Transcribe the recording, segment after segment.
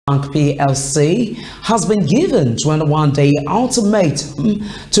PLC has been given 21-day ultimatum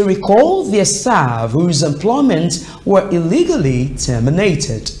to recall their staff whose employment were illegally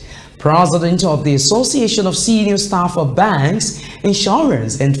terminated. President of the Association of Senior Staff of Banks,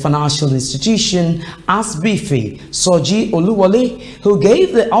 Insurance and Financial Institution, ASSBIFI, Soji Oluwole, who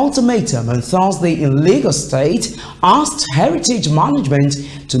gave the ultimatum on Thursday in Lagos State, asked Heritage Management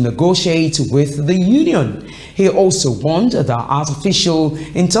to negotiate with the union. He also warned that artificial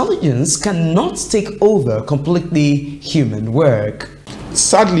intelligence cannot take over completely human work.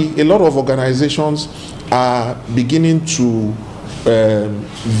 Sadly, a lot of organizations are beginning to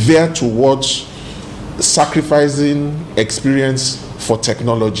veer towards sacrificing experience for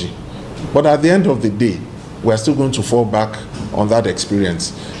technology. But at the end of the day, we're still going to fall back on that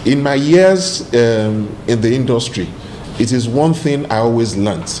experience. In my years in the industry, it is one thing I always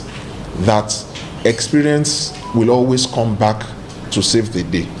learned, that experience will always come back to save the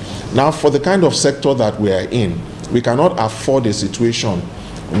day. Now, for the kind of sector that we are in, we cannot afford a situation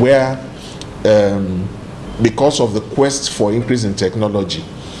where because of the quest for increase in technology,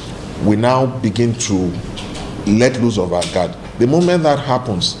 we now begin to let loose of our guard. The moment that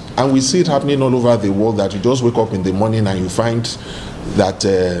happens, and we see it happening all over the world, that you just wake up in the morning and you find that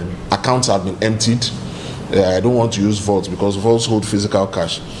accounts have been emptied. I don't want to use vaults because vaults hold physical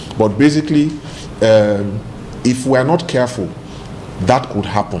cash. But basically, if we are not careful, that could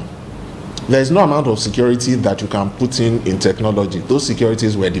happen. There is no amount of security that you can put in technology. Those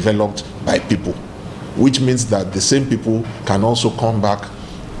securities were developed by people, which means that the same people can also come back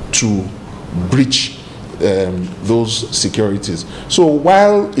to breach those securities. So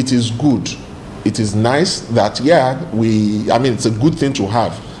while it is good, it is nice that, it's a good thing to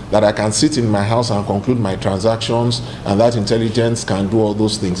have, that I can sit in my house and conclude my transactions, and that intelligence can do all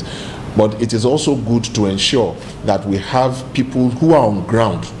those things. But it is also good to ensure that we have people who are on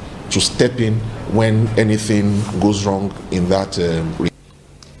ground to step in when anything goes wrong in that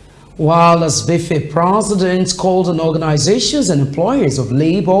While ASSBIFI president called on organizations and employers of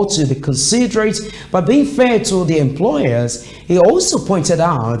labor to be considerate by being fair to the employers, he also pointed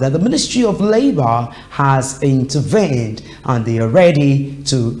out that the Ministry of Labor has intervened and they are ready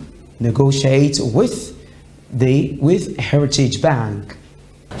to negotiate with Heritage Bank.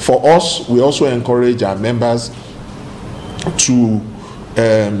 For us, we also encourage our members to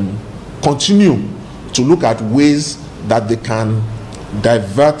continue to look at ways that they can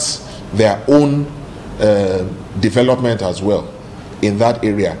divert their own development as well in that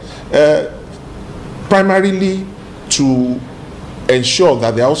area. Primarily to ensure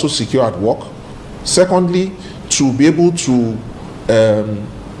that they are also secure at work. Secondly, to be able to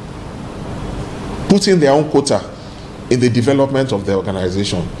put in their own quota in the development of the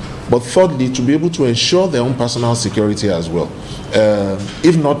organization. But thirdly, to be able to ensure their own personal security as well.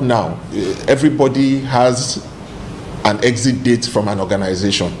 If not now, everybody has an exit date from an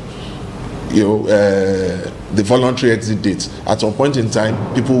organization. The voluntary exit date. At some point in time,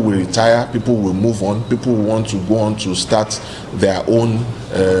 people will retire, people will move on, people will want to go on to start their own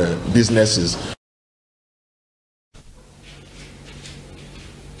businesses.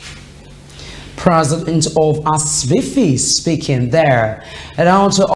 President of ASSBIFI speaking there. And now to